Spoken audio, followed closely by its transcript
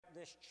throughout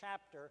this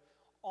chapter,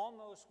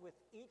 almost with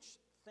each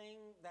thing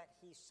that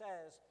he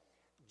says,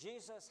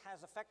 Jesus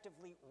has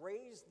effectively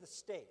raised the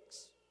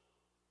stakes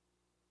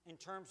in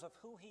terms of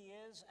who he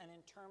is and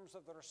in terms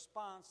of the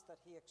response that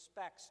he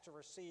expects to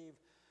receive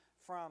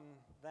from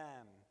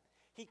them.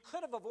 He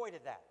could have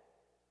avoided that.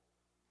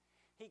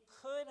 He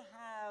could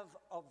have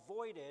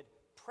avoided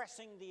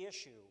pressing the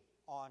issue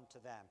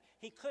onto them.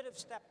 He could have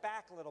stepped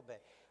back a little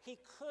bit. He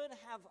could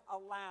have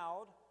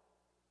allowed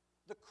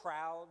the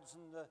crowds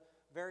and the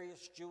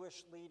various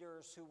Jewish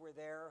leaders who were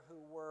there,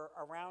 who were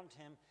around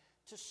him,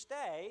 to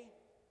stay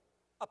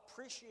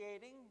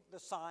appreciating the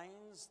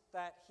signs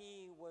that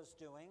he was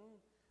doing,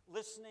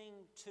 listening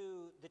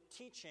to the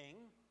teaching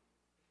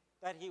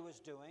that he was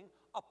doing,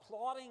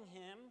 applauding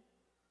him,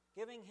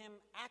 giving him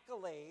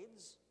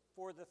accolades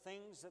for the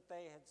things that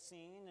they had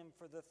seen and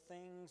for the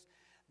things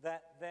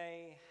that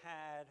they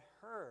had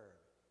heard.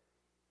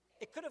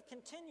 It could have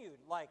continued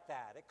like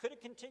that. It could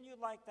have continued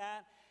like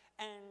that,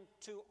 and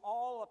to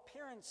all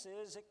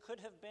appearances, it could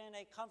have been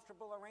a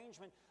comfortable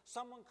arrangement.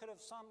 Someone could have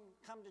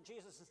come to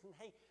Jesus and said,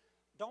 hey,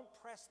 don't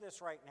press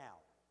this right now.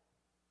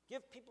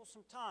 Give people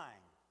some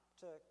time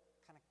to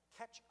kind of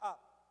catch up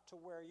to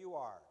where you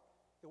are.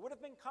 It would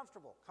have been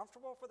comfortable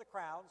for the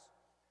crowds,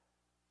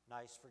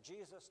 nice for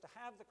Jesus to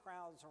have the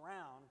crowds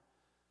around,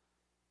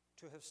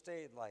 to have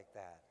stayed like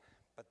that.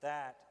 But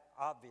that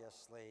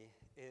obviously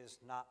is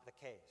not the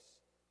case.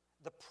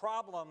 The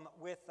problem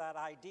with that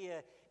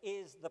idea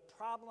is the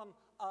problem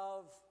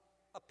of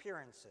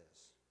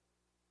appearances.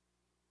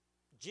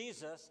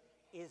 Jesus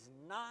is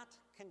not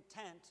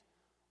content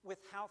with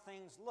how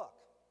things look.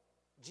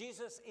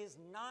 Jesus is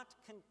not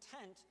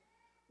content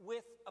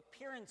with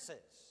appearances.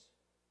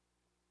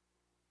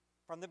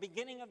 From the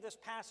beginning of this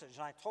passage,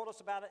 and I told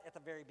us about it at the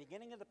very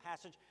beginning of the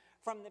passage,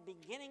 from the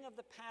beginning of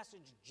the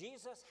passage,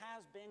 Jesus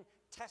has been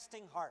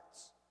testing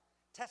hearts,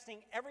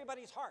 testing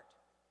everybody's heart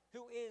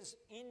who is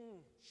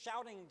in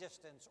shouting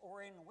distance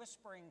or in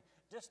whispering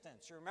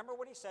distance. You remember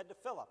what he said to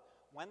Philip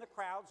when the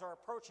crowds are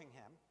approaching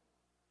him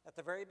at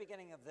the very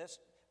beginning of this,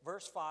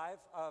 verse 5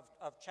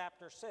 of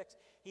chapter 6.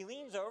 He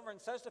leans over and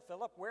says to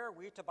Philip, where are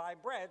we to buy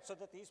bread so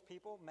that these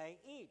people may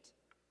eat?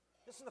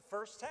 This is the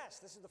first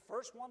test. This is the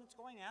first one that's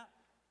going out.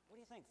 What do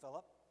you think,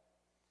 Philip?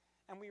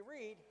 And we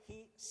read,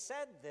 he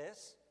said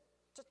this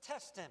to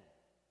test him,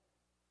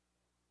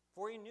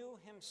 for he knew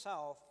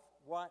himself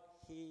what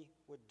he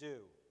would do.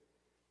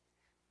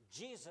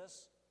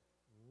 Jesus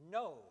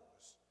knows.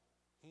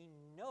 He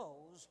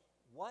knows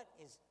what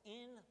is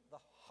in the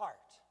heart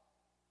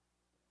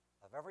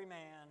of every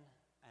man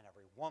and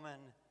every woman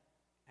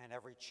and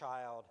every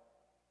child,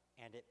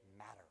 and it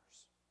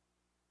matters.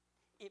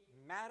 It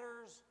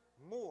matters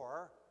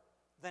more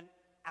than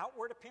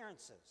outward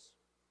appearances.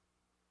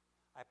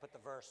 I put the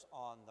verse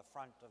on the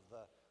front of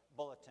the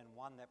bulletin,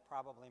 one that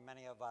probably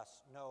many of us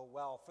know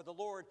well. For the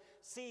Lord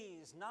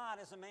sees not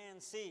as a man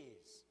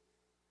sees.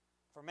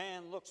 For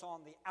man looks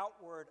on the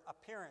outward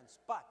appearance,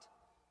 but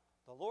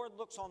the Lord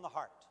looks on the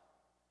heart.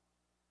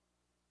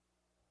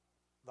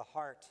 The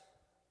heart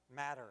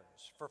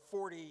matters. For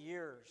 40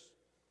 years,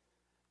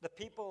 the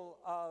people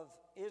of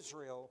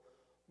Israel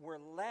were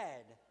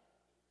led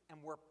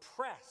and were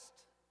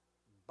pressed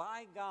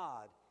by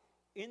God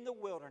in the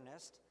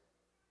wilderness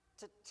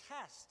to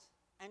test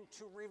and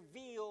to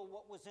reveal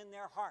what was in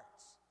their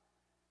hearts.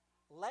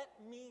 Let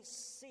me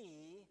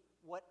see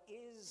what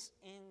is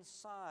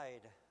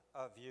inside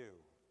of you.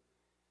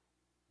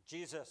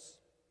 Jesus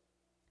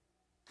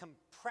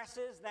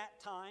compresses that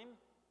time.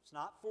 It's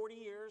not 40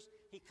 years.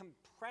 He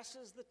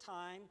compresses the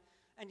time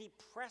and he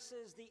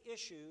presses the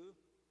issue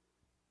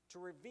to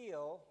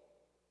reveal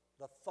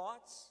the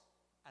thoughts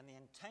and the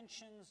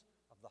intentions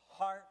of the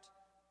heart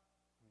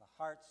and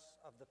the hearts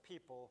of the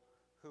people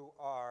who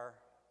are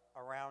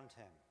around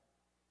him.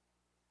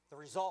 The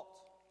result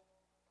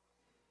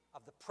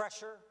of the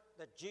pressure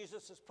that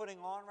Jesus is putting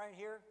on right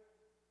here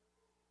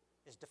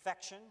is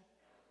defection,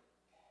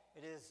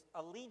 it is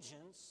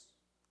allegiance,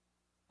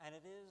 and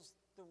it is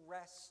the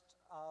rest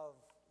of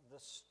the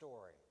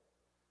story.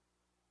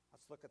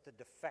 Let's look at the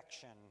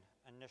defection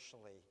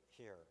initially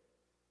here.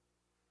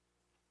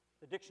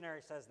 The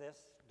dictionary says this: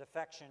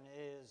 defection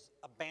is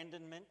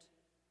abandonment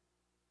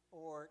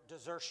or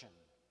desertion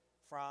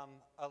from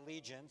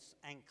allegiance,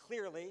 and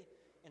clearly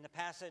in the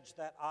passage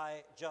that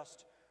I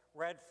just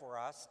read for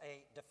us,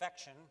 a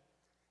defection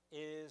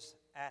is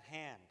at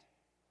hand.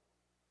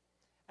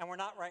 And we're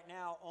not right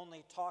now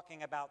only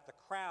talking about the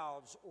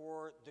crowds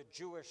or the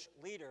Jewish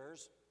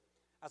leaders.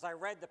 As I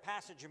read the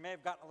passage, you may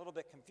have gotten a little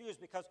bit confused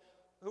because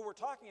who we're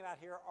talking about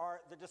here are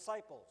the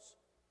disciples.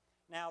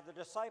 Now, the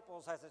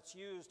disciples, as it's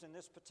used in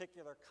this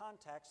particular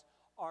context,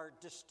 are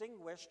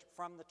distinguished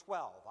from the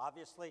 12.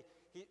 Obviously,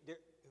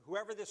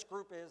 whoever this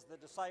group is, the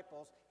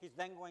disciples, he's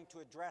then going to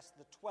address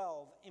the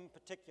 12 in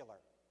particular.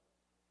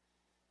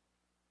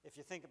 If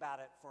you think about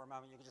it for a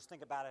moment, you can just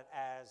think about it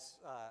as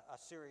a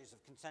series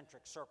of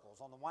concentric circles.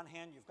 On the one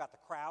hand, you've got the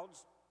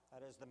crowds,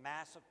 that is the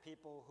mass of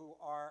people who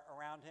are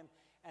around him.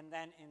 And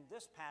then in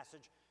this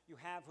passage, you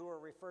have who are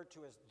referred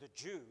to as the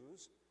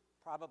Jews,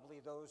 probably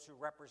those who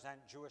represent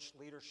Jewish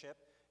leadership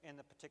in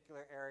the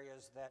particular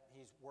areas that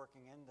he's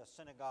working in, the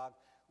synagogue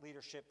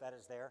leadership that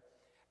is there.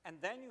 And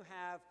then you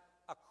have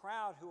a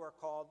crowd who are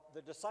called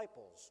the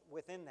disciples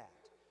within that.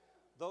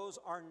 Those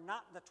are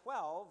not the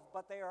 12,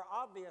 but they are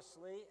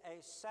obviously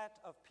a set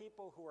of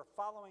people who are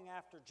following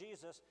after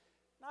Jesus,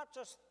 not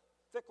just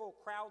fickle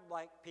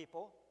crowd-like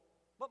people,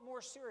 but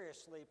more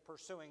seriously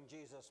pursuing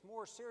Jesus,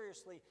 more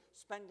seriously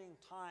spending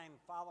time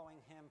following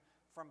him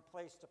from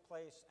place to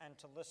place and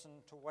to listen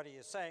to what he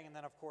is saying. And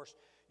then, of course,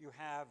 you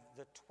have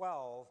the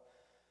 12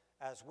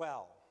 as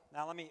well.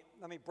 Now, let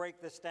me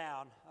break this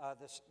down,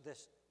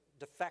 this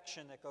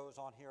defection that goes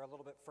on here a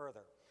little bit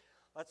further.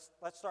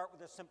 Let's start with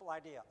this simple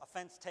idea: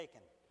 offense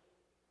taken.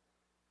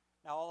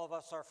 Now, all of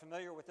us are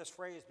familiar with this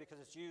phrase because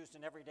it's used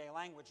in everyday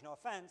language. No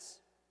offense.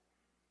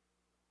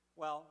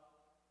 Well,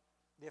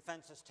 the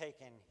offense is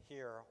taken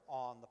here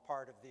on the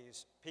part of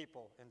these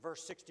people. In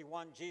verse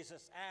 61,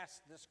 Jesus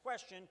asked this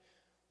question: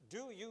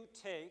 do you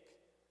take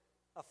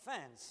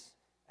offense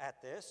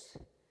at this?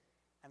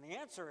 And the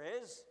answer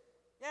is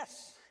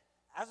yes.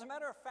 As a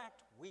matter of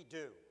fact, we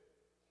do.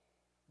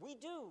 We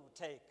do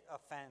take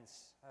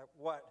offense at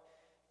what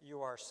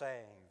you are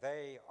saying.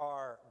 They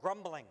are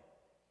grumbling.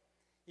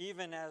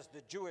 Even as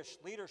the Jewish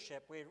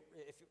leadership,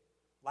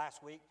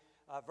 last week,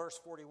 verse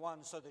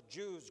 41, so the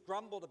Jews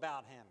grumbled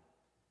about him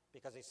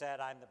because he said,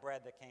 I'm the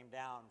bread that came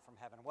down from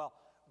heaven. Well,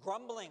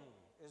 grumbling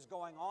is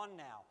going on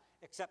now,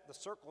 except the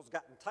circle's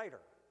gotten tighter.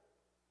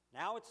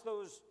 Now it's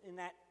those in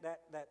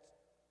that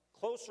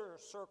closer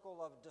circle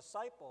of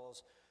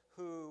disciples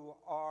who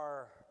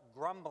are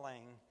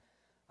grumbling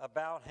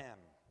about him.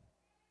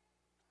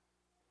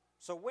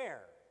 So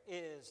where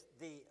is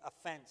the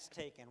offense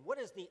taken? What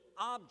is the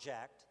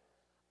object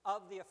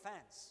of the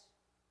offense?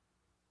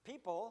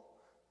 People,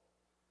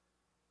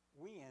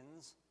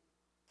 weans,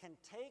 can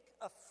take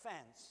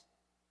offense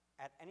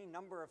at any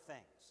number of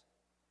things.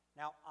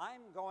 Now,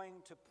 I'm going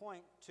to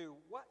point to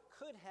what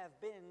could have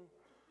been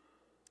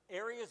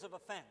areas of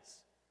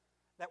offense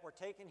that were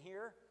taken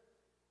here,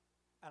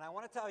 and I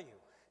want to tell you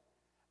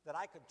that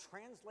I could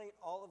translate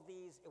all of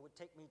these. It would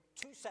take me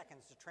 2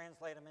 seconds to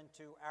translate them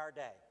into our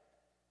day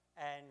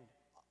and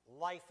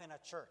life in a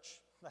church.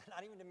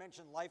 Not even to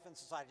mention life in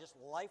society, just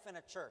life in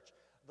a church,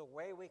 the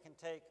way we can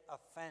take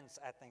offense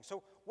at things.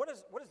 So what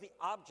is the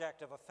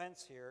object of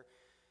offense here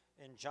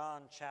in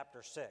John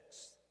chapter 6?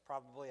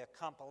 Probably a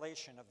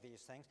compilation of these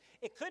things.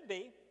 It could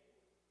be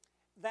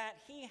that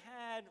he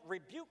had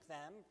rebuked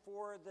them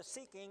for the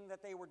seeking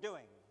that they were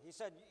doing. He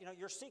said,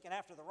 you're seeking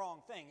after the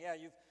wrong thing. Yeah,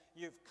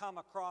 you've come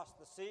across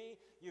the sea,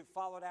 you've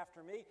followed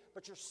after me,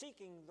 but you're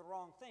seeking the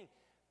wrong thing.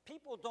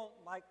 People don't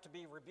like to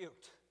be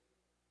rebuked.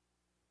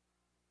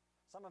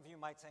 Some of you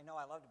might say, no,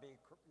 I love to be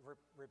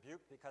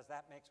rebuked because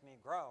that makes me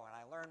grow and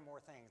I learn more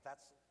things.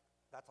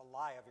 That's a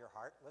lie of your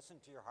heart. Listen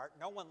to your heart.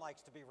 No one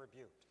likes to be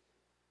rebuked.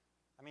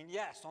 I mean,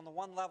 yes, on the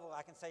one level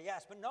I can say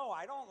yes, but no,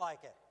 I don't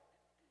like it.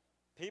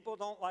 People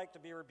don't like to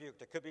be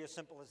rebuked. It could be as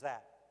simple as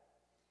that.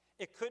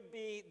 It could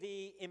be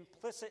the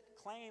implicit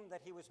claim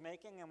that he was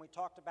making, and we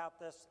talked about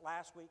this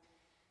last week,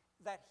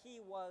 that he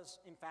was,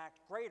 in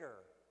fact, greater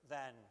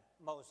than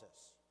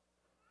Moses.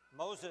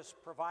 Moses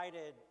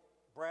provided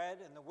bread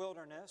in the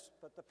wilderness,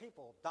 but the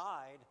people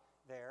died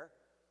there.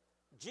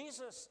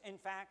 Jesus, in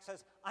fact,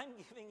 says, I'm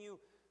giving you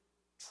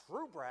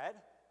true bread,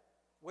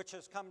 which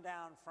has come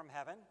down from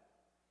heaven,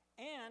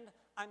 and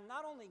I'm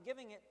not only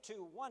giving it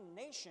to one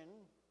nation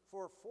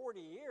for 40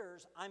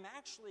 years, I'm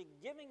actually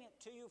giving it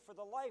to you for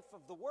the life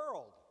of the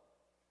world.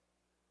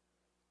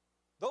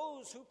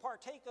 Those who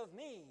partake of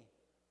me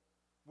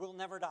will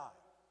never die.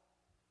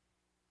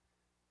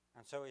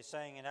 And so he's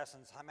saying, in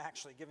essence, I'm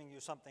actually giving you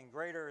something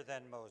greater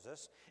than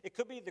Moses. It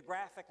could be the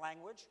graphic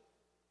language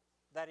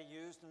that he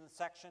used in the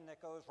section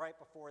that goes right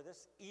before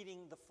this,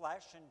 eating the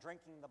flesh and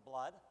drinking the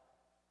blood.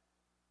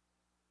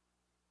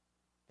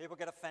 People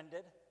get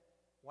offended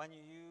when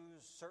you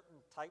use certain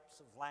types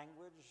of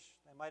language.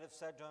 They might have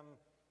said to him,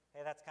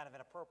 hey, that's kind of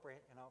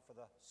inappropriate, for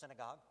the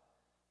synagogue.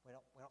 We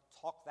don't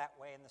talk that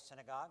way in the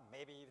synagogue.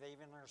 Maybe they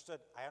even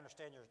understood, I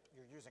understand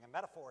you're using a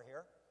metaphor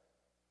here.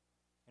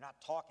 You're not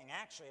talking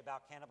actually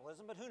about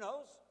cannibalism, but who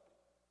knows?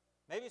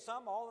 Maybe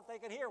all that they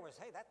could hear was,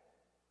 hey, that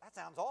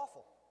sounds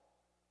awful.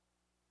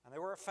 And they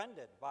were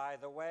offended by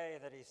the way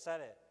that he said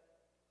it.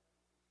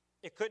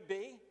 It could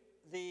be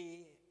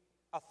the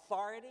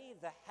authority,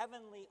 the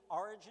heavenly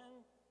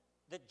origin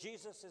that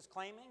Jesus is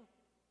claiming.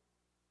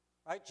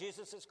 Right?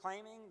 Jesus is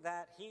claiming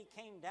that he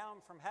came down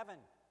from heaven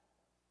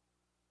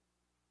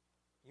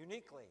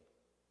uniquely.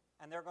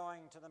 And they're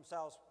going to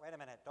themselves, wait a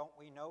minute, don't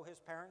we know his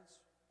parents?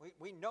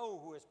 We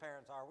know who his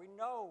parents are. We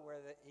know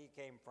where he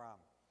came from.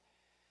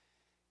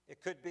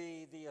 It could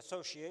be the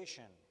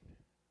association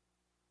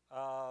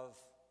of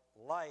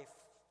life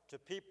to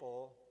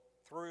people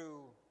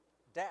through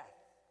death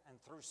and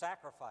through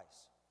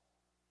sacrifice.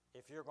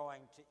 If you're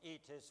going to eat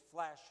his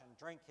flesh and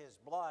drink his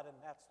blood, and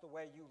that's the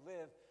way you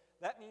live,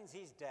 that means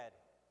he's dead.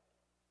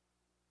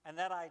 And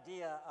that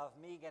idea of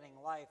me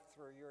getting life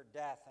through your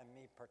death and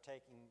me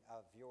partaking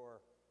of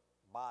your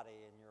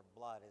body and your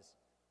blood is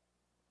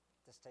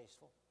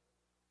distasteful,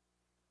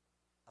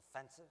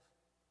 offensive.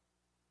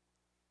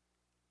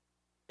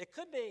 It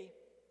could be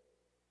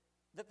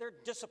that they're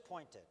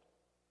disappointed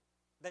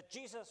that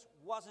Jesus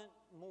wasn't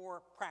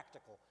more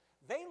practical.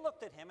 They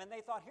looked at him and they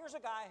thought, here's a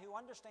guy who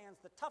understands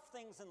the tough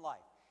things in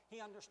life.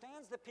 He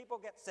understands that people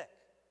get sick,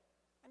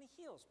 and he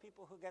heals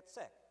people who get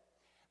sick.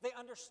 They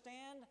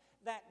understand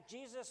that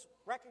Jesus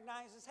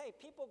recognizes, hey,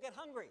 people get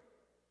hungry,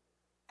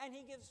 and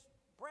he gives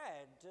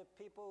bread to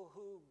people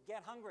who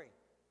get hungry.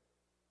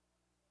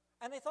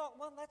 And they thought,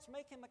 well, let's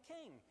make him a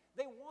king.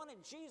 They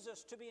wanted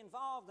Jesus to be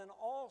involved in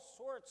all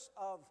sorts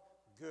of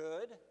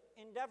good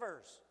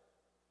endeavors,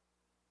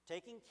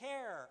 taking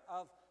care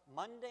of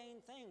mundane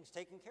things,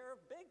 taking care of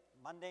big,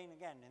 mundane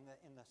again,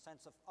 in the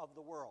sense of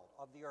the world,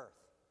 of the earth.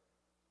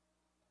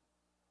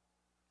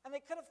 And they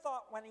could have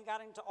thought, when he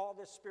got into all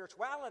this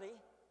spirituality,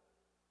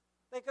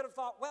 they could have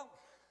thought, well,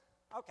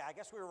 okay, I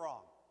guess we were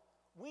wrong.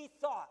 We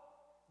thought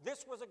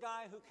this was a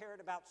guy who cared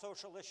about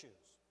social issues.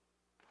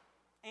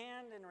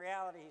 And in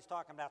reality, he's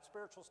talking about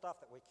spiritual stuff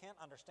that we can't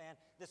understand.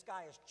 This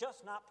guy is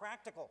just not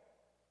practical.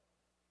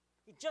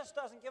 He just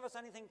doesn't give us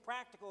anything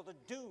practical to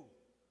do.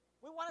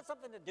 We wanted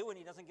something to do, and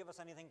he doesn't give us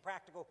anything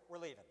practical. We're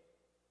leaving.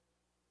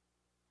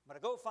 I'm going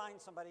to go find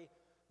somebody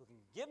who can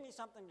give me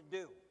something to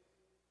do.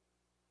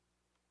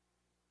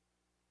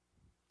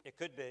 It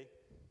could be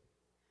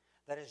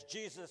that as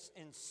Jesus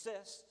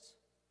insists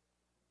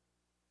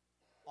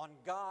on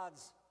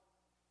God's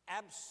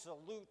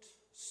absolute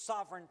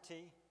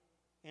sovereignty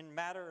in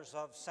matters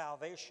of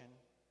salvation,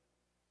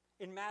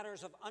 in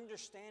matters of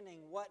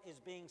understanding what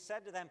is being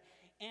said to them,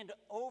 and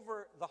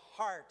over the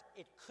heart,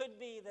 it could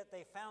be that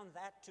they found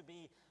that to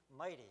be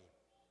mighty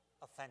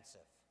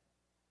offensive.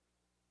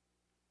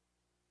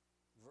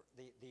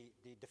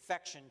 The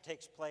defection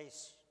takes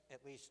place,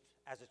 at least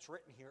as it's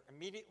written here,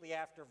 immediately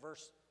after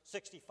verse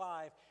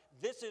 65.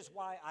 This is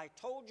why I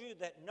told you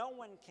that no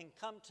one can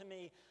come to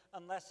me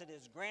unless it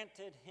is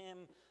granted him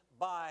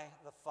by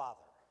the Father.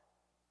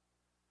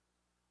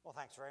 Well,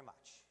 thanks very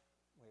much.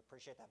 We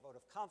appreciate that vote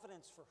of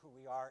confidence for who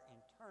we are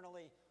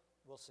internally.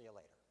 We'll see you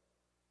later.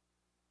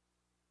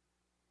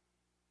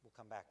 We'll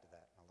come back to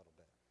that in a little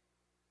bit.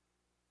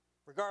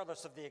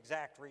 Regardless of the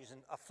exact reason,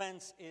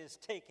 offense is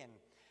taken,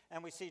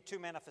 and we see two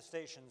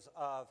manifestations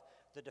of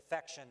the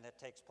defection that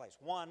takes place.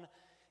 One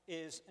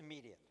is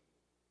immediate.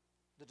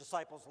 The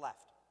disciples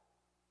left.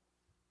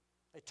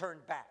 They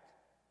turned back.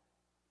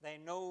 They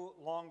no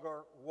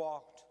longer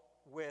walked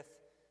with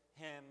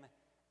him,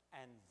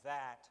 and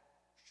that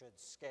should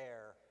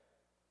scare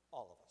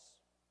all of us.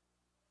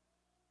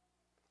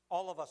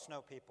 All of us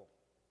know people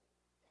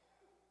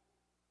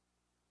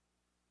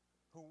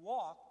who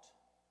walked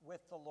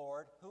with the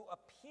Lord, who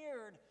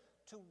appeared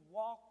to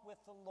walk with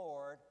the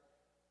Lord,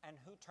 and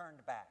who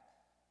turned back.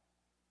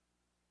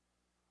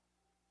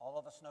 All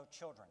of us know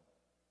children.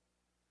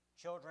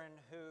 Children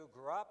who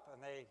grew up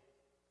and they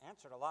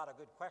answered a lot of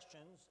good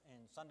questions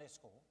in Sunday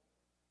school.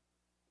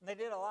 And they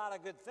did a lot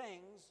of good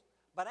things,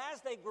 but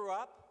as they grew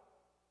up,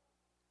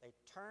 they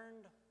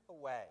turned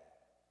away.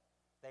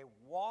 They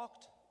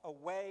walked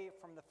away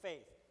from the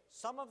faith.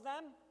 Some of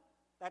them,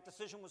 that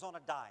decision was on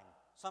a dime.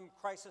 Some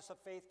crisis of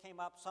faith came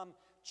up, some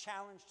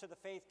challenge to the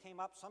faith came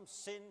up, some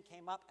sin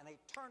came up, and they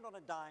turned on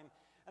a dime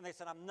and they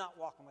said, I'm not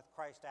walking with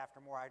Christ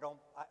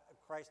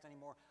Christ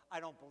anymore. I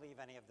don't believe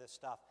any of this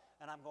stuff,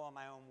 and I'm going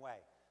my own way.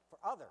 For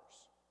others,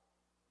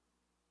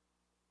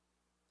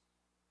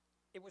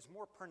 it was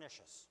more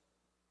pernicious.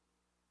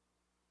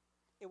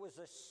 It was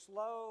a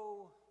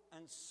slow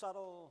and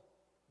subtle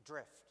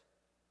drift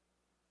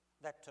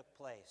that took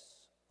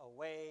place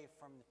away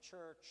from the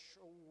church,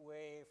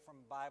 away from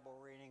Bible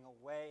reading,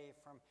 away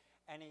from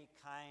any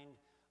kind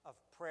of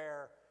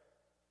prayer.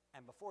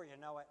 And before you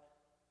know it,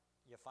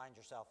 you find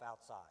yourself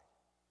outside.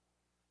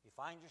 You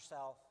find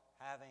yourself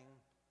having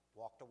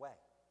walked away,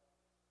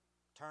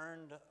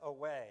 turned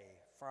away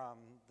from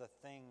the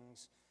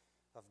things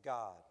of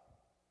God.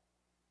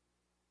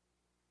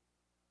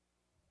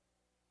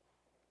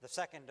 The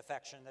second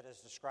defection that is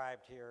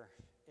described here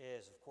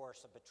is, of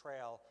course, a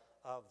betrayal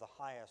of the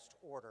highest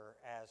order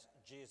as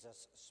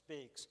Jesus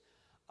speaks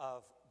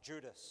of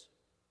Judas.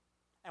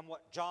 And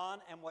what John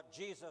and what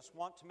Jesus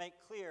want to make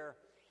clear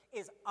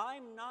is,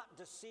 I'm not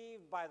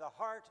deceived by the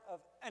heart of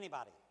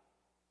anybody.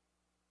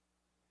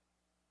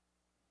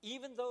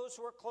 Even those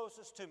who are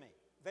closest to me,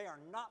 they are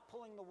not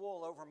pulling the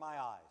wool over my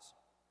eyes.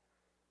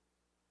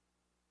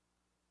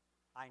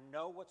 I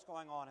know what's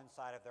going on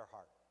inside of their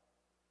heart.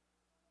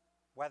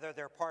 Whether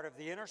they're part of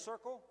the inner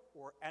circle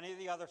or any of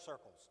the other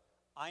circles,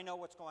 I know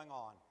what's going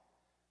on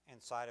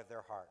inside of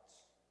their hearts,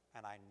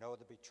 and I know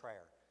the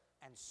betrayer.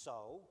 And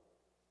so,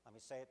 let me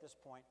say at this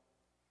point,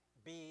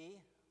 be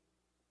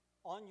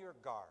on your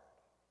guard.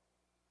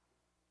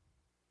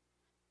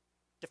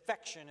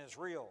 Defection is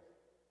real,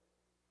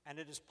 and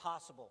it is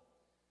possible.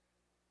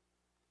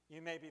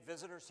 You may be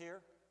visitors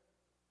here.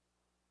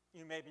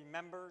 You may be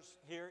members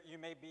here. You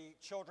may be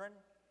children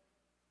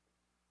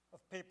of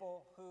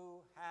people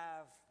who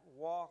have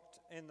walked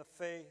in the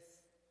faith.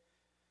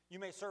 You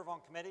may serve on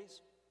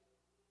committees.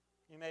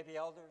 You may be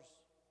elders,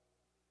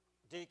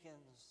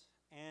 deacons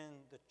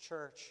in the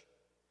church,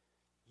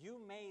 you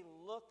may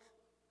look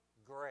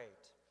great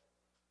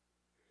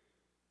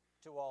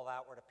to all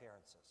outward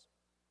appearances,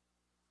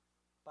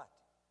 but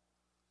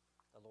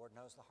the Lord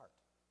knows the heart.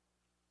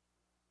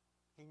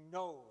 He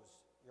knows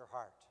your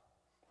heart.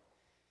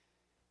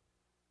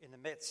 In the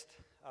midst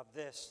of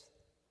this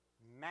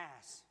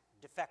mass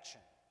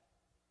defection,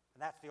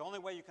 and that's the only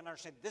way you can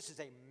understand this is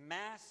a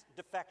mass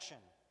defection,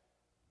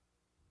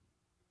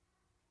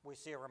 we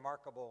see a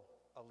remarkable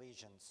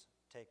allegiance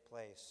take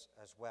place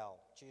as well.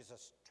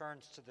 Jesus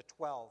turns to the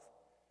 12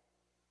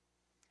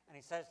 and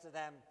he says to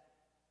them,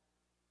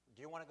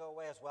 do you want to go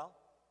away as well?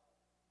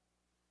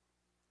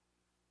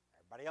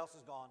 Everybody else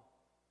is gone.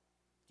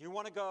 Do you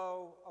want to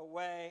go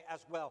away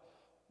as well?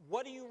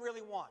 What do you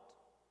really want?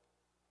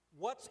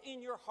 What's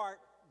in your heart?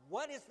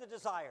 What is the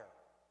desire?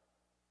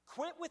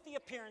 Quit with the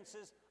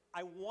appearances.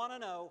 I want to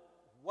know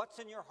what's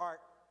in your heart.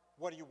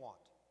 What do you want?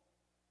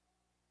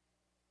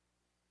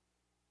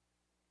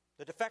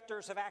 The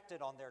defectors have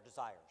acted on their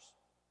desires.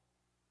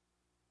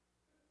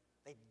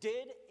 They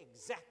did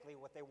exactly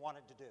what they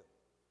wanted to do.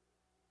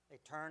 They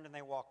turned and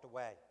they walked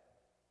away.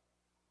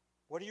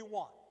 What do you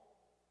want?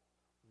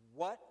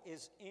 What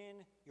is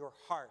in your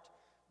heart?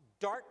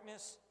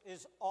 Darkness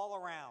is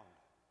all around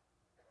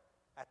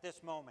at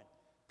this moment.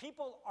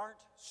 People aren't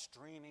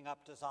streaming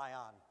up to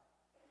Zion.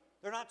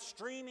 They're not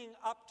streaming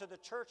up to the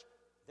church.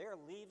 They're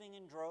leaving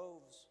in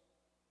droves.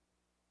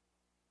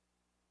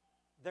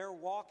 They're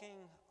walking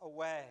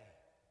away.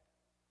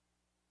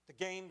 The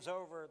game's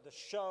over. The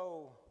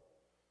show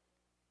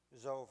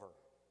is over.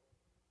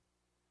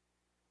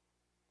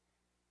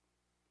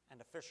 And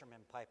a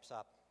fisherman pipes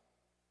up,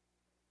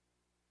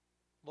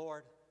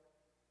 Lord,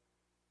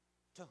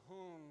 to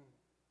whom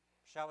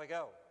shall we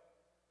go?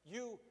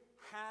 You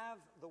have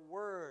the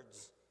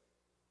words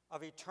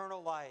of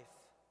eternal life,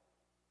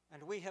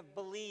 and we have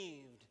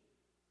believed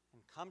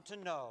and come to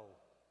know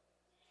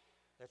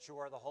that you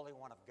are the Holy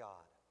One of God.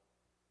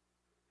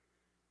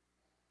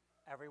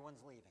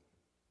 Everyone's leaving.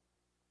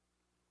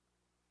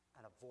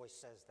 And a voice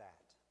says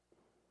that.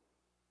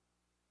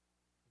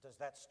 Does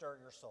that stir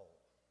your soul?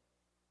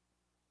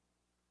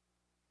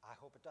 I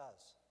hope it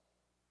does.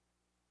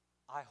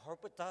 I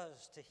hope it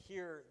does, to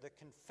hear the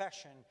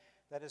confession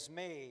that is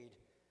made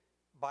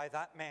by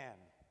that man.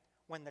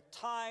 When the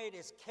tide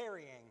is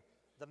carrying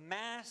the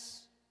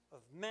mass of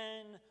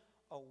men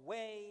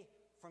away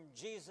from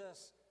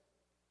Jesus,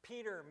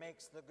 Peter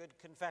makes the good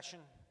confession.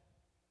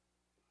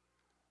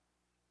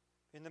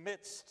 In the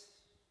midst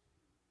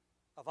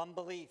of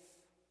unbelief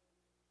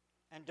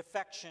and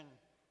defection,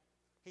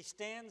 he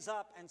stands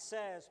up and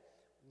says,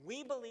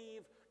 we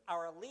believe,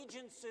 our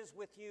allegiance is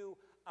with you,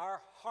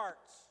 our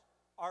hearts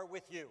are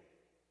with you.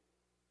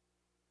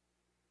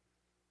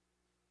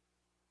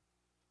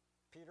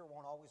 Peter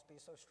won't always be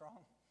so strong.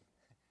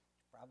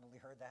 You've probably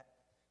heard that.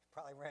 You've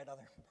probably read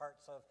other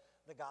parts of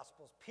the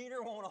Gospels.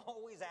 Peter won't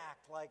always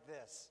act like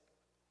this.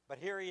 But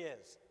here he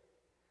is,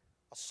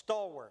 a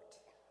stalwart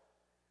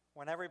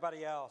when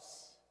everybody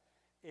else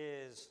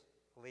is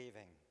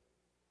leaving.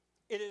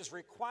 It is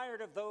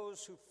required of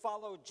those who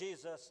follow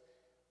Jesus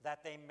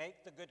that they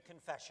make the good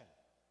confession.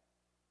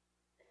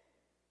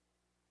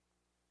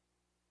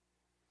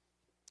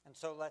 And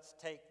so let's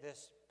take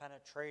this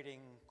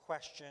penetrating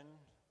question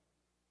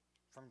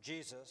from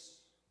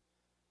Jesus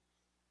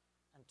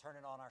and turn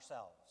it on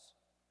ourselves.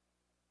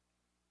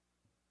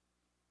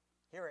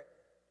 Hear it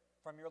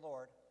from your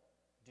Lord.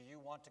 Do you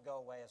want to go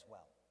away as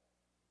well?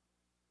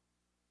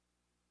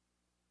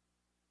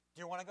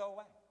 Do you want to go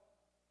away?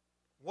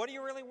 What do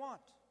you really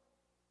want?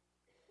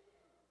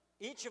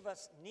 Each of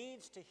us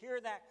needs to hear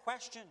that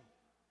question.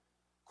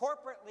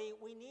 Corporately,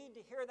 we need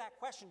to hear that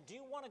question. Do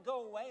you want to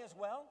go away as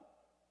well?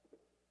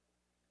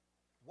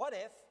 What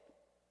if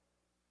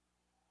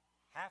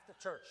half the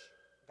church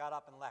got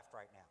up and left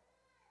right now?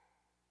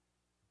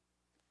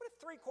 What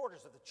if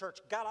 3/4 of the church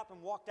got up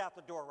and walked out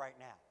the door right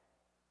now?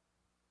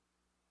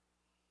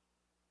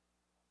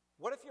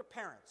 What if your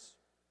parents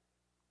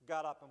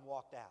got up and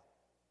walked out?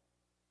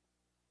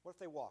 What if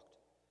they walked?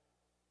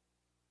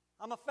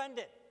 I'm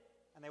offended,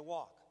 and they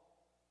walk.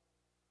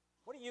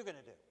 What are you going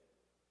to do?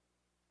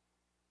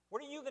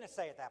 What are you going to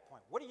say at that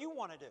point? What do you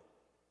want to do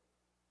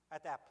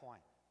at that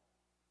point?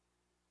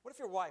 What if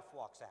your wife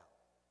walks out?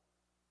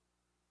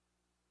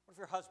 What if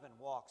your husband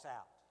walks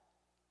out?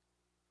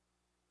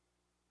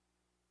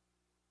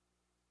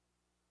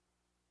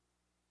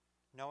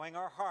 Knowing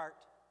our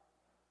heart,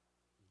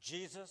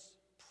 Jesus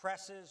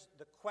presses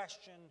the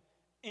question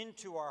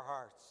into our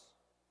hearts.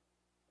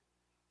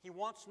 He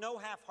wants no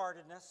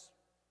half-heartedness,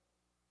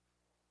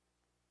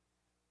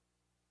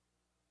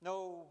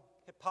 no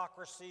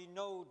hypocrisy,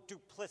 no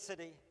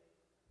duplicity,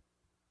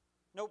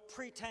 no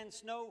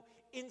pretense, no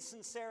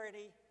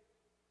insincerity.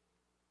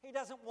 He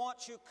doesn't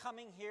want you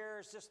coming here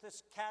as just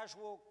this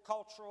casual,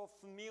 cultural,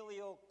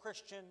 familial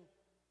Christian.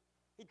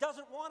 He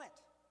doesn't want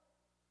it.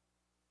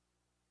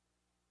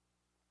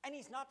 And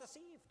he's not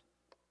deceived.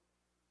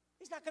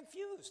 He's not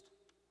confused.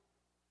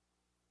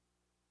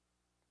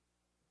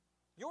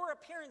 Your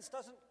appearance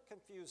doesn't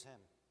confuse him.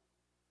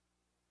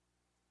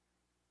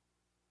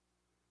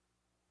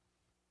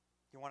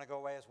 want to go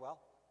away as well?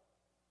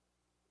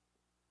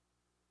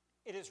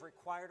 It is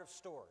required of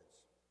stewards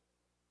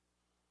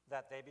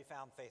that they be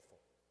found faithful.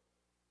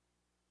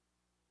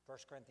 1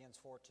 Corinthians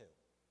 4:2.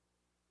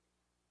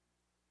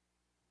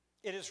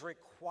 It is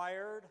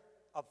required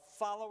of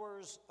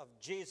followers of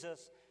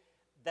Jesus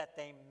that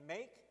they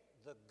make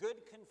the good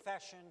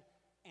confession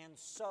and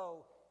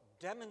so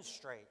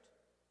demonstrate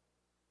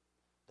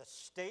the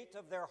state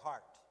of their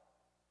heart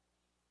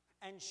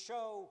and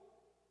show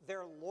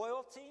their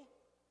loyalty,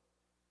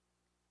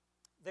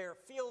 their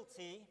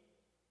fealty,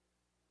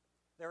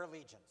 their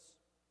allegiance.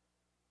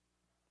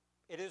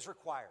 It is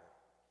required.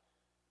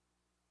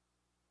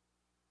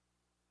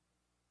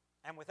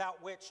 And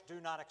without which do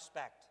not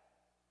expect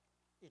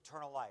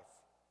eternal life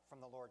from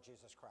the Lord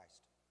Jesus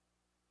Christ.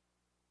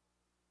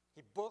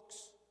 He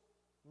books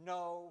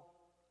no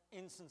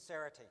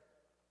insincerity.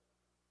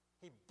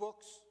 He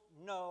books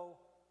no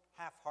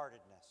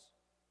half-heartedness.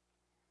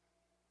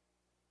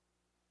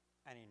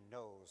 And he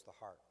knows the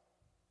heart.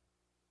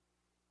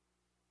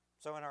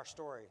 So in our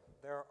story,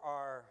 there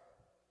are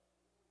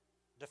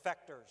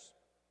defectors,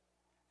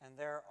 and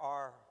there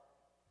are,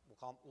 we'll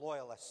call them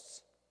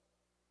loyalists.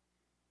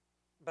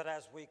 But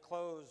as we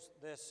close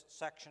this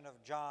section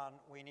of John,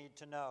 we need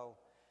to know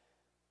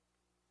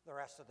the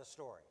rest of the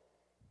story.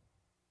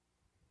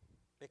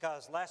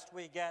 Because lest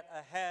we get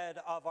ahead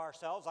of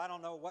ourselves, I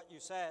don't know what you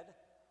said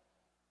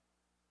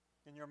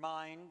in your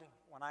mind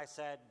when I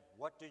said,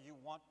 what do you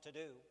want to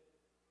do?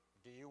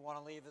 Do you want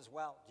to leave as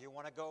well? Do you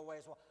want to go away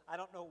as well? I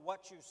don't know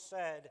what you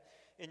said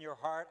in your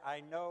heart.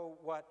 I know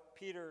what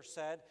Peter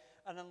said.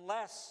 And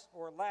unless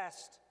or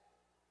lest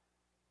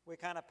we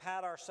kind of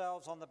pat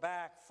ourselves on the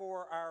back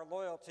for our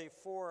loyalty,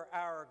 for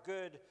our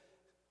good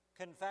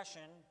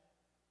confession,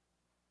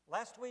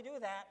 lest we do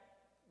that,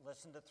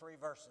 listen to 3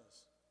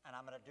 verses. And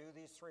I'm going to do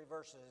these 3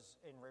 verses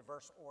in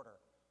reverse order.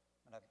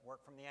 I'm going to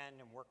work from the end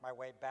and work my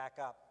way back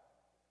up.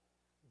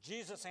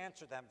 Jesus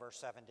answered them, verse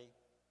 70.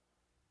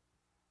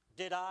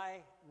 Did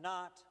I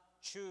not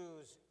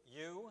choose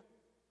you,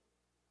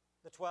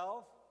 the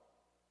 12?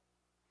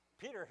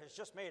 Peter has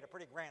just made a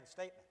pretty grand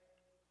statement.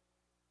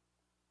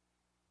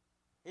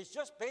 He's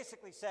just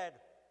basically said,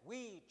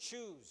 we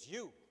choose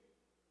you.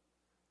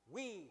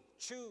 We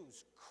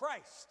choose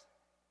Christ.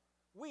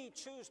 We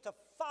choose to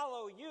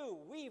follow you.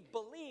 We've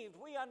believed.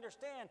 We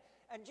understand.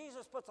 And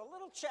Jesus puts a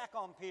little check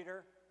on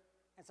Peter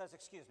and says,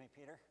 excuse me,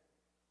 Peter,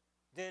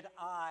 did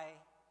I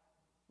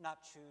not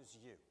choose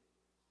you?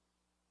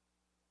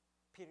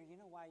 Peter, you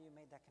know why you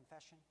made that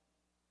confession?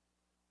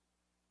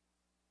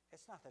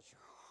 It's not that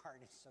your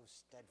heart is so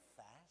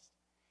steadfast.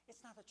 It's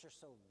not that you're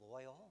so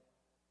loyal.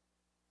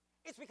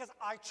 It's because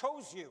I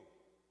chose you.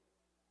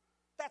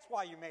 That's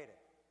why you made it.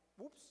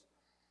 Whoops.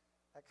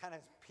 That kind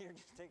of, Peter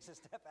just takes a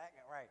step back.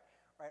 Right,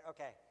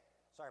 okay.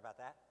 Sorry about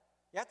that.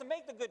 You have to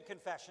make the good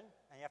confession,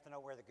 and you have to know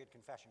where the good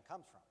confession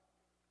comes from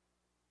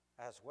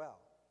as well.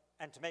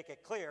 And to make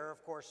it clear,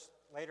 of course,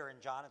 later in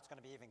John, it's going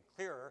to be even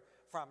clearer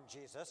from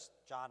Jesus.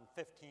 John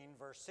 15,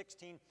 verse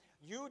 16.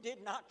 You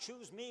did not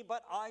choose me,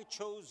 but I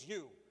chose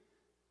you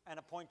and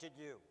appointed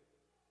you.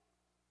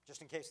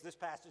 Just in case this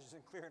passage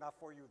isn't clear enough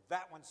for you,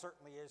 that one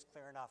certainly is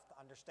clear enough to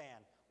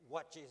understand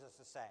what Jesus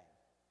is saying.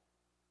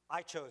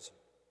 I chose you.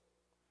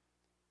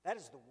 That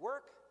is the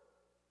work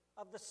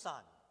of the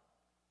Son.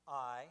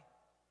 I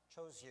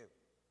chose you.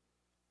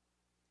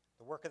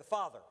 The work of the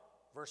Father,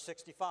 verse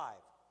 65,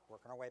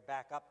 working our way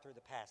back up through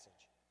the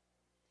passage.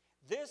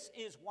 This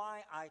is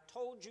why I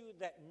told you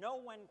that no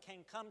one can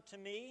come to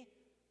me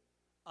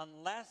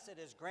unless it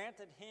is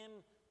granted him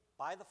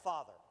by the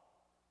Father.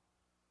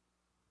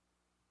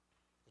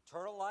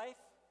 Eternal life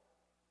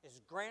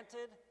is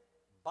granted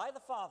by the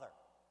Father,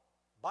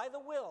 by the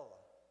will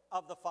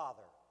of the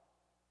Father.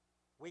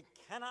 We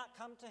cannot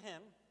come to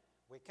him,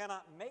 we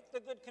cannot make the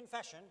good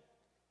confession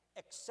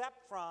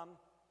except from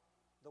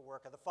the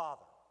work of the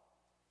Father.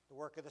 The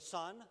work of the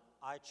Son,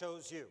 I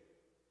chose you.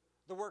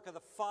 The work of the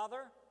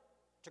Father,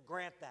 to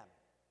grant them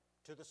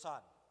to the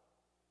Son.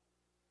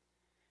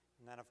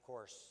 And then, of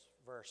course,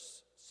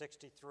 verse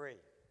 63.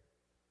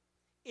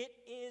 It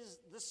is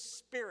the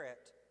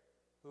Spirit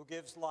who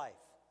gives life.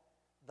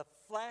 The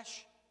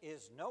flesh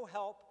is no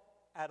help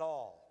at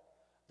all.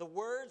 The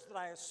words that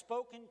I have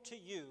spoken to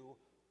you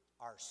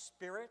are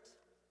spirit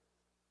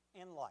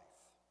and life.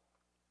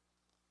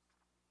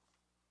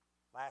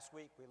 Last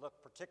week we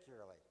looked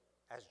particularly,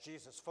 as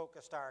Jesus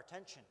focused our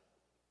attention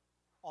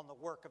on the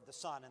work of the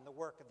Son and the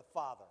work of the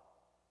Father.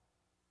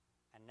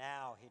 And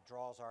now he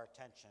draws our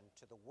attention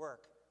to the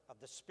work of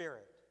the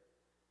Spirit.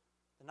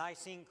 The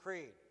Nicene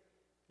Creed.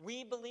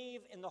 We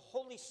believe in the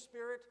Holy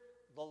Spirit,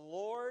 the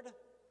Lord,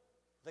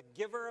 the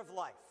giver of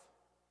life.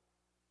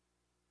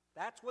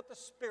 That's what the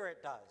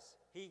Spirit does.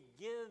 He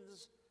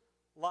gives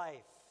life.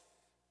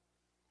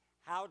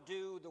 How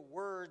do the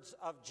words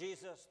of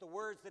Jesus, the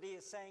words that he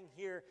is saying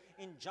here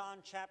in John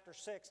chapter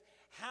 6,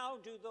 how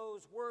do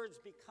those words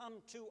become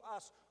to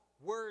us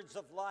words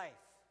of life?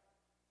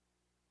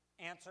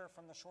 Answer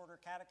from the Shorter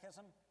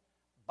Catechism: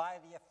 by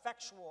the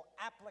effectual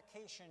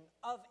application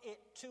of it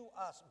to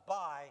us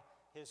by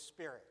his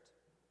Spirit.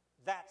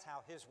 That's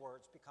how his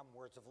words become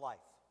words of life.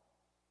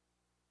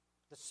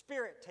 The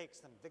Spirit takes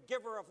them. The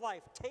giver of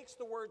life takes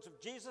the words of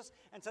Jesus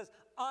and says,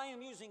 I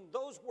am using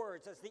those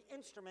words as the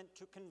instrument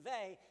to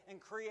convey and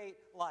create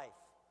life,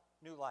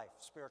 new life,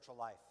 spiritual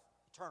life,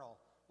 eternal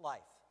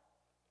life,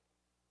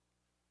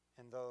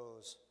 in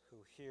those who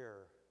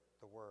hear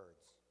the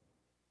words.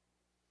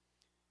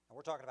 And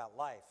we're talking about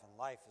life, and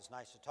life is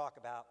nice to talk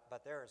about,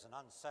 but there is an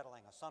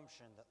unsettling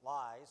assumption that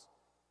lies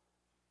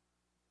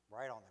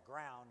right on the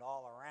ground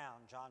all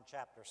around John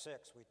chapter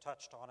 6. We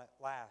touched on it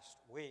last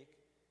week.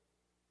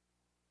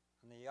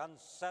 And the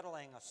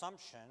unsettling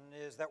assumption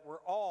is that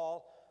we're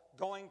all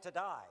going to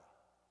die.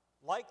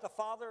 Like the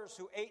fathers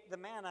who ate the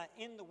manna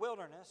in the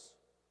wilderness,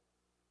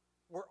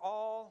 we're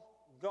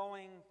all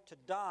going to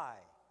die.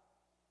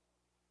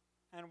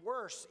 And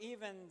worse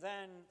even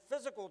than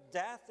physical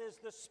death is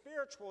the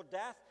spiritual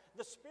death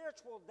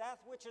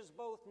which is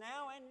both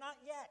now and not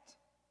yet.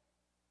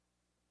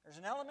 There's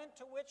an element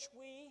to which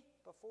we,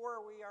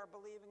 before we are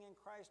believing in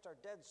Christ, are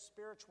dead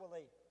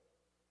spiritually.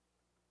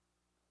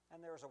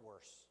 And there's a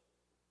worse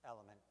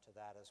element to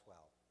that as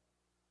well,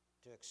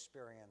 to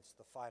experience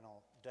the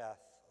final death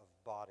of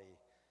body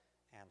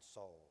and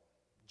soul.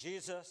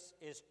 Jesus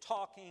is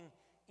talking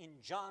in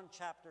John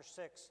chapter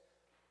 6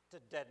 to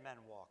dead men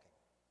walking.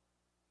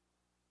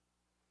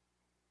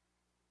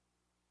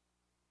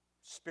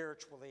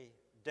 Spiritually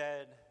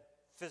dead,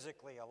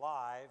 physically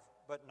alive,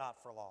 but not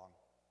for long.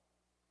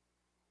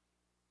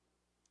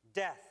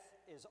 Death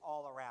is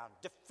all around.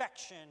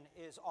 Defection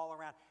is all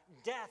around.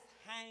 Death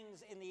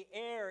hangs in the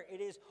air.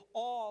 It is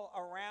all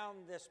around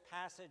this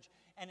passage.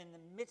 And in the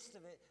midst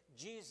of it,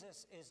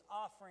 Jesus is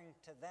offering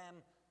to them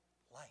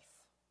life.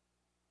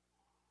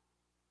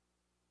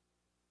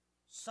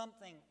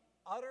 Something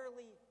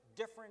utterly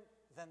different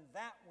than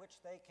that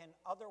which they can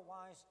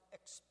otherwise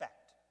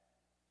expect.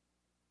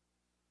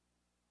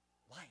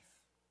 Life.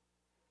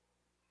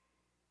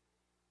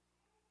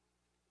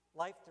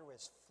 Life through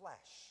his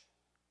flesh,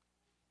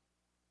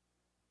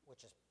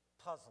 which is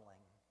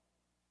puzzling,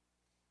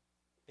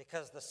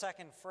 because the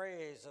second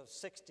phrase of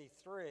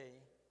 63,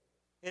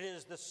 it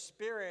is the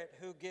Spirit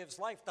who gives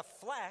life. The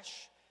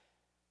flesh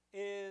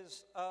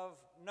is of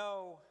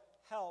no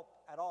help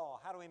at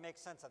all. How do we make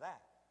sense of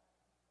that?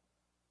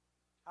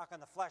 How can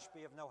the flesh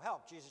be of no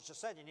help? Jesus just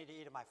said, you need to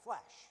eat of my flesh.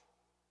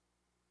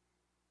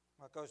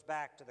 Well, it goes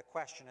back to the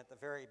question at the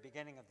very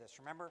beginning of this.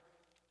 Remember,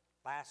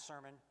 last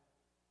sermon,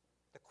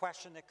 the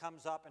question that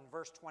comes up in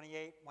verse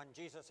 28 when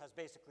Jesus has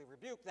basically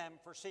rebuked them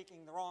for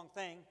seeking the wrong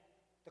thing,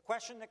 the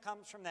question that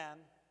comes from them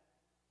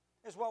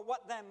is, well,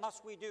 what then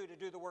must we do to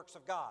do the works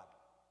of God?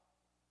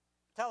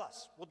 Tell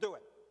us, we'll do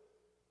it.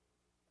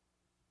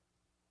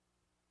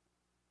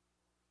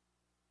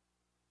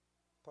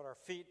 Put our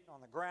feet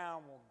on the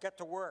ground, we'll get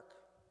to work,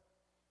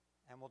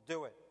 and we'll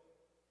do it.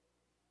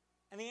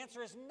 And the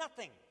answer is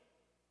nothing.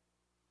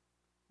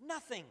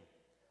 Nothing.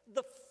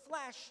 The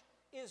flesh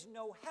is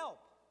no help.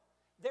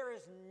 There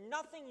is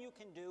nothing you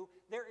can do.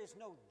 There is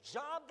no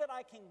job that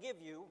I can give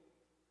you.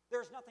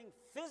 There's nothing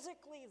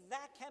physically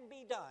that can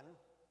be done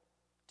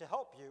to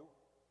help you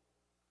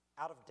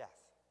out of death.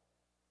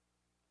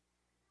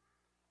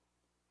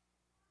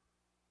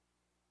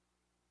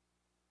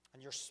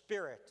 And your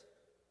spirit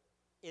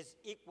is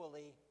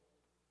equally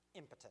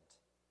impotent.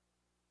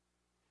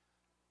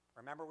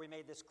 Remember, we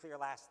made this clear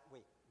last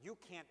week. You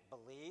can't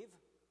believe.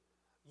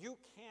 You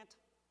can't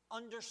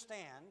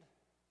understand.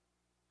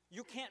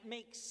 You can't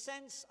make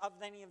sense of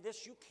any of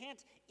this. You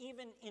can't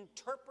even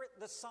interpret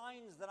the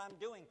signs that I'm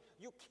doing.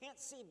 You can't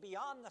see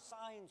beyond the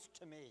signs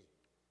to me.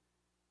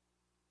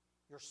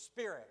 Your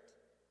spirit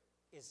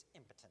is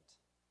impotent.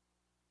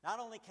 Not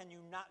only can you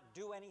not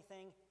do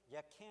anything, you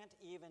can't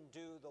even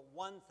do the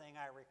one thing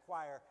I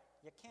require.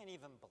 You can't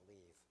even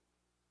believe.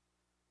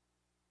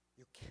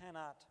 You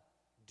cannot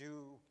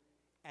do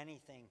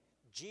anything.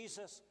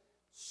 Jesus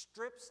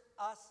strips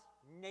us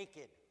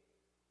naked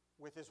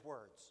with his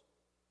words.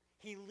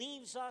 He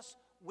leaves us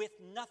with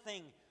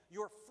nothing.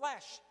 Your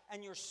flesh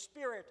and your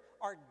spirit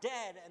are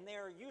dead and they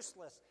are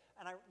useless.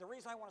 And the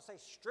reason I want to say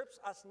strips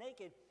us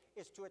naked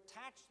is to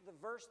attach to the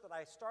verse that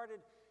I started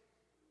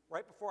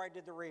right before I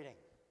did the reading.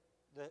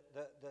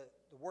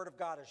 The word of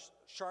God is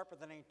sharper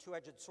than any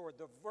two-edged sword.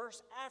 The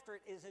verse after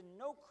it is, and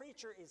no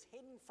creature is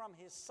hidden from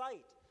his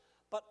sight,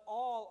 but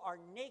all are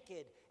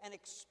naked and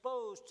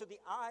exposed to the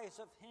eyes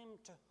of him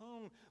to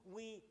whom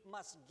we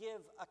must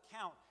give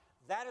account.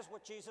 That is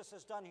what Jesus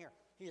has done here.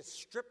 He has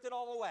stripped it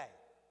all away.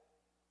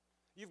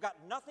 You've got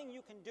nothing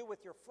you can do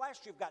with your flesh.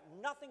 You've got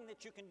nothing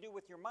that you can do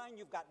with your mind.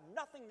 You've got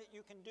nothing that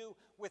you can do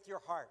with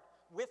your heart.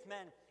 With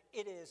men,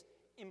 it is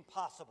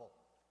impossible.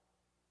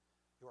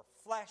 Your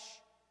flesh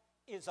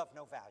is of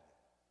no value.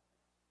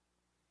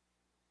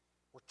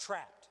 We're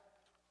trapped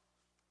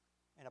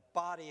in a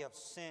body of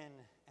sin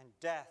and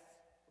death.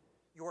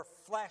 Your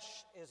flesh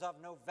is of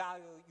no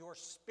value. Your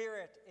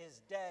spirit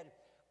is dead.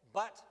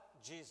 But,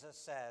 Jesus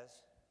says,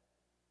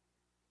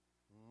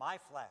 my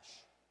flesh,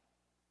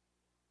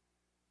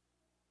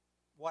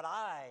 what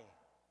I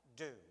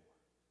do,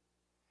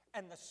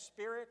 and the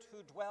Spirit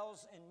who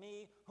dwells in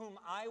me, whom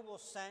I will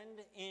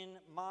send in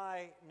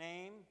my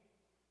name,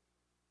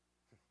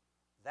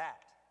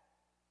 that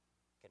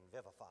can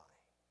vivify.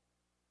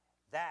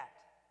 That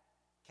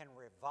can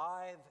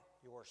revive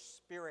your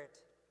spirit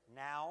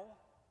now,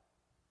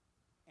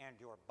 and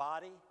your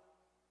body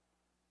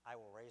I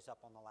will raise up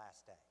on the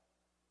last day.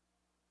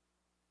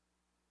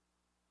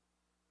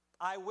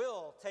 I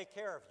will take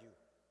care of you,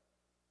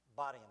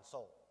 body and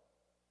soul.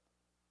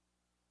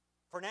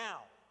 For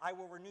now, I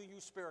will renew you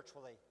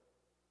spiritually.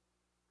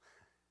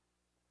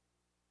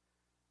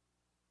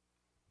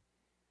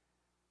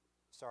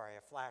 Sorry,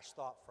 a flash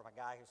thought from a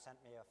guy who sent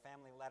me a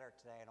family letter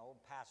today, an old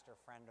pastor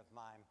friend of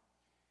mine,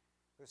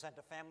 who sent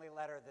a family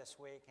letter this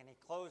week, and he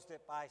closed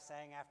it by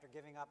saying, after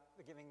giving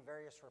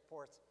various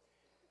reports,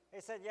 he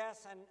said,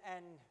 yes,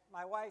 and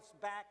my wife's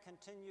back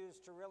continues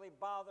to really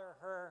bother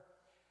her,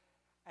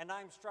 and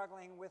I'm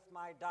struggling with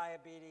my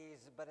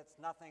diabetes, but it's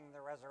nothing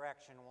the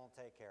resurrection won't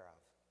take care of.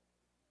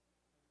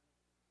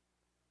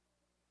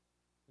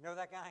 You know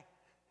that guy?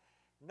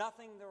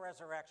 Nothing the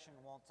resurrection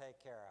won't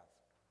take care of.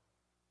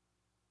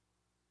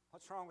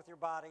 What's wrong with your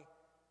body?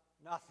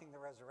 Nothing the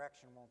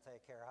resurrection won't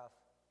take care of.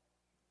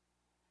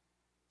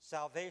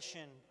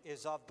 Salvation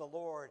is of the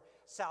Lord.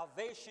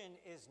 Salvation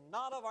is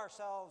not of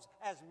ourselves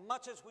as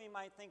much as we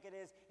might think it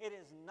is. It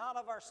is not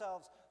of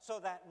ourselves so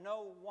that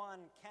no one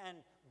can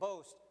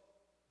boast.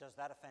 Does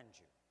that offend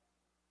you?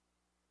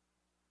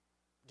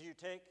 Do you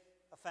take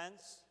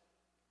offense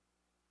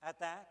at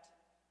that?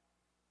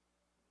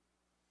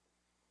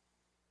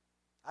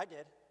 I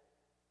did.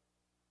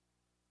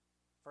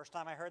 First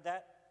time I heard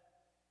that,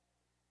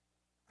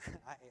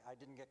 I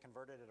didn't get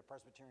converted at a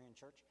Presbyterian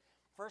church.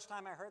 First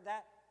time I heard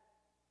that,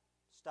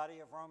 study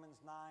of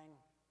Romans 9,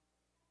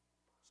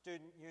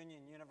 Student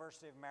Union,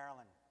 University of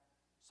Maryland.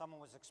 Someone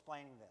was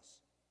explaining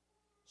this.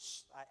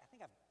 I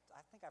think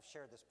I've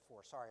shared this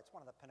before. Sorry, it's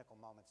one of the pinnacle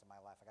moments in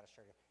my life. I got to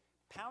share it.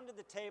 Pounded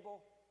the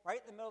table right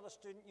in the middle of the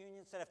Student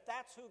Union, said, if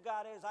that's who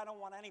God is, I don't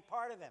want any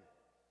part of him.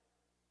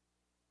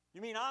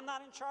 You mean I'm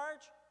not in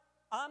charge?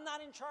 I'm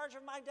not in charge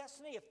of my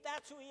destiny? If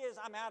that's who he is,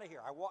 I'm out of here.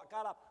 I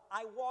got up.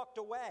 I walked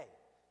away.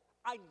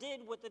 I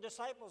did what the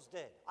disciples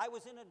did. I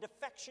was in a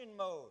defection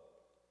mode.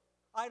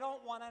 I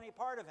don't want any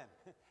part of him.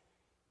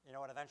 You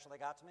know what eventually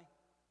got to me?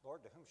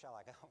 Lord, to whom shall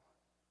I go?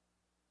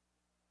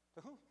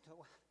 To whom?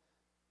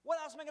 What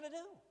else am I going to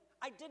do?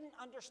 I didn't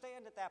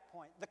understand at that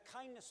point the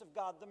kindness of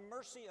God, the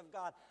mercy of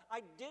God.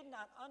 I did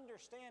not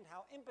understand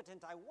how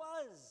impotent I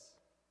was.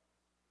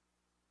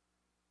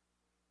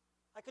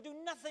 I could do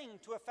nothing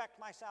to affect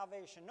my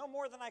salvation, no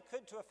more than I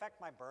could to affect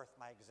my birth,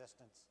 my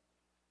existence,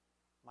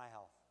 my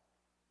health.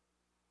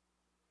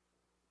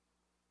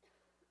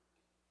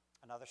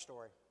 Another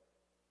story.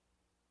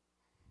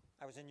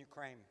 I was in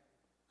Ukraine.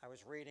 I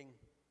was reading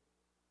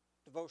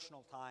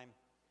devotional time,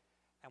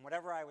 and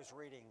whatever I was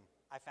reading,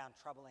 I found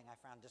troubling,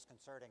 I found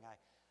disconcerting.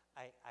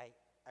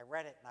 I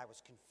read it, and I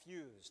was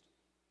confused.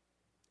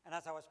 And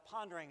as I was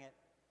pondering it,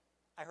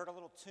 I heard a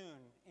little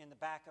tune in the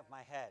back of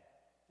my head.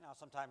 You know,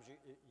 sometimes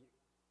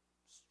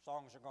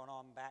songs are going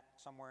on back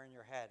somewhere in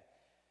your head.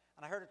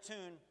 And I heard a tune,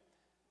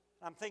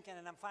 and I'm thinking,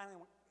 and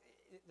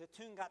the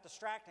tune got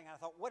distracting, and I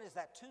thought, what is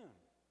that tune?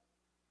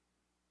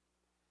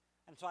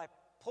 And so I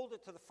pulled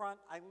it to the front,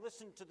 I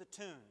listened to the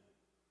tune.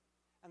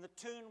 And the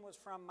tune was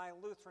from my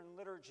Lutheran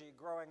liturgy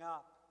growing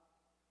up.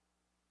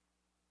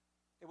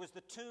 It was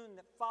the tune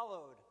that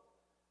followed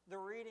the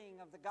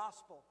reading of the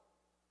gospel.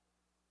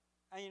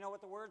 And you know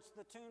what the words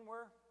of the tune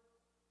were?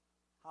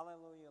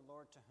 Hallelujah,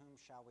 Lord, to whom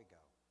shall we go?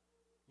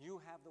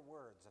 You have the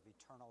words of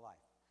eternal life.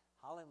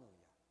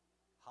 Hallelujah,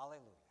 hallelujah.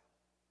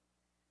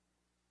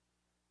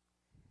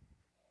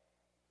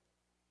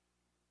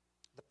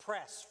 The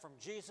press from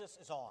Jesus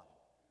is on.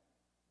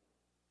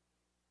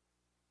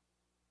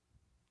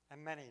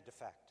 And many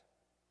defect.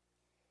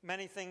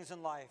 Many things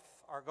in life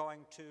are going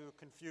to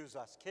confuse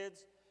us.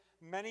 Kids,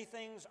 many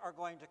things are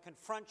going to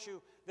confront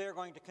you. They're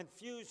going to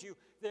confuse you.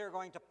 They're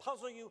going to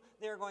puzzle you.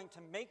 They're going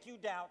to make you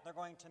doubt. They're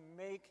going to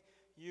make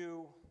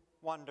you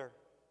wonder.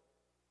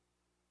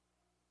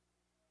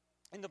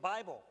 In the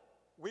Bible,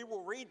 we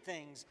will read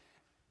things.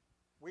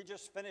 We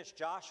just finished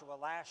Joshua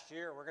last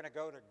year. We're going to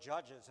go to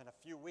Judges in a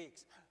few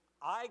weeks.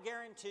 I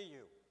guarantee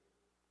you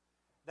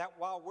that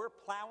while we're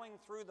plowing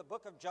through the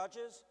book of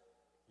Judges,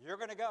 you're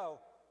going to go,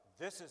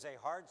 this is a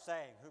hard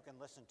saying, who can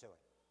listen to it?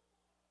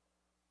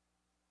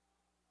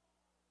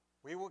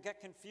 We will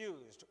get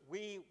confused.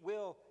 We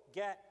will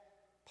get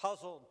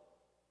puzzled.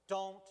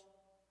 Don't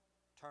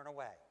turn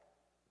away.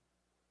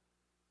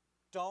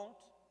 Don't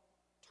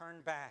turn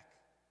back.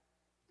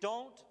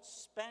 Don't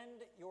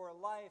spend your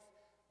life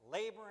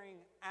laboring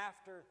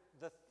after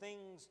the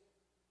things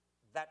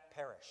that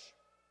perish.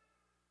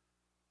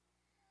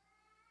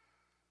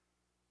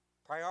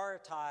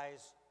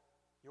 Prioritize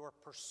your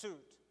pursuit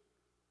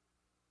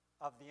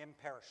of the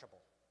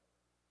imperishable,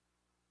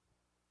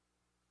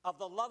 of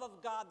the love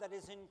of God that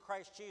is in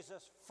Christ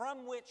Jesus,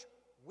 from which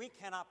we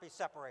cannot be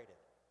separated.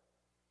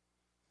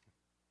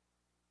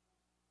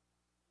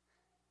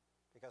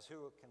 Because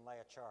who can lay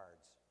a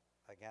charge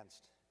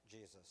against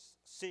Jesus.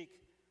 Seek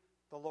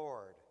the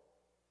Lord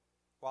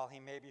while he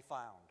may be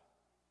found,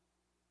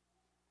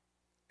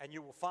 and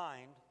you will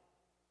find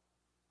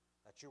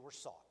that you were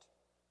sought.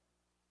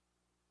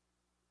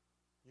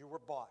 You were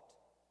bought.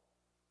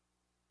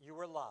 You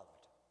were loved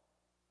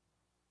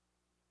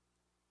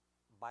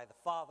by the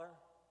Father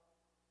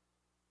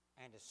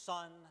and his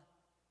Son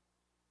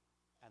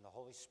and the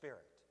Holy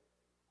Spirit,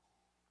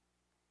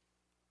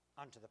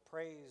 unto the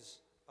praise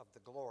of the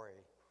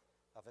glory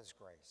of his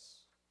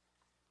grace.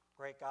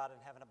 Great God in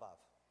heaven above,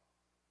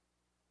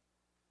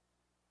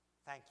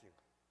 thank you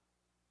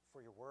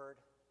for your word.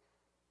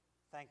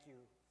 Thank you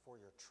for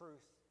your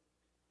truth.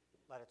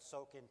 Let it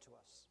soak into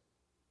us.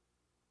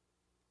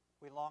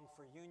 We long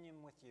for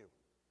union with you,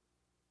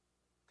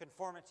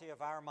 conformity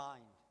of our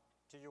mind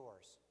to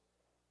yours,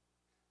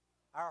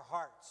 our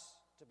hearts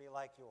to be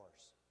like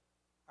yours,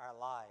 our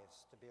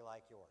lives to be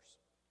like yours.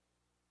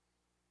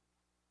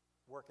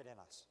 Work it in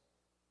us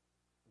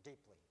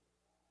deeply.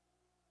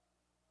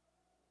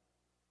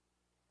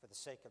 For the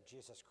sake of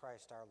Jesus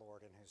Christ our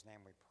Lord, in whose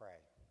name we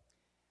pray.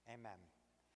 Amen.